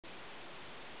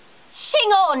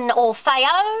Sing on,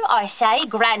 Orfeo, I say,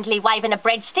 grandly waving a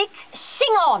breadstick.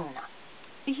 Sing on.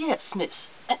 Yes, miss.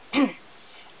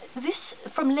 This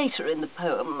from later in the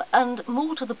poem, and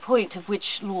more to the point of which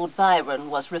Lord Byron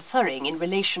was referring in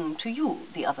relation to you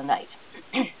the other night.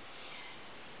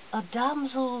 A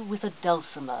damsel with a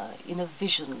dulcimer in a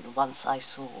vision once I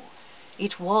saw.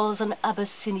 It was an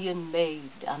Abyssinian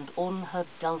maid, and on her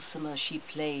dulcimer she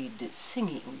played,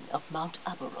 singing of Mount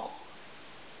Aberraw.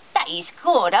 That is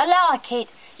good, I like it.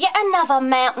 Yet another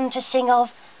mountain to sing of.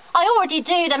 I already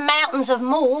do the mountains of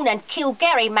Mourne and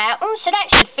Kilgerry Mountain, so that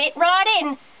should fit right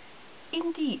in.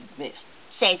 Indeed, miss,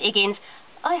 says Higgins.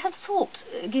 I had thought,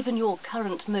 given your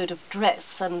current mode of dress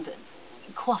and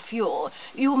coiffure,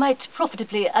 you might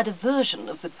profitably add a version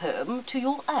of the poem to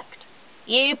your act.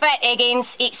 You bet, Higgins.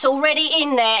 It's already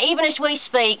in there, even as we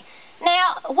speak.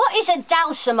 Now, what is a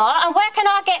dulcimer, and where can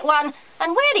I get one?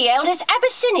 And where the hell is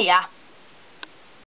Abyssinia?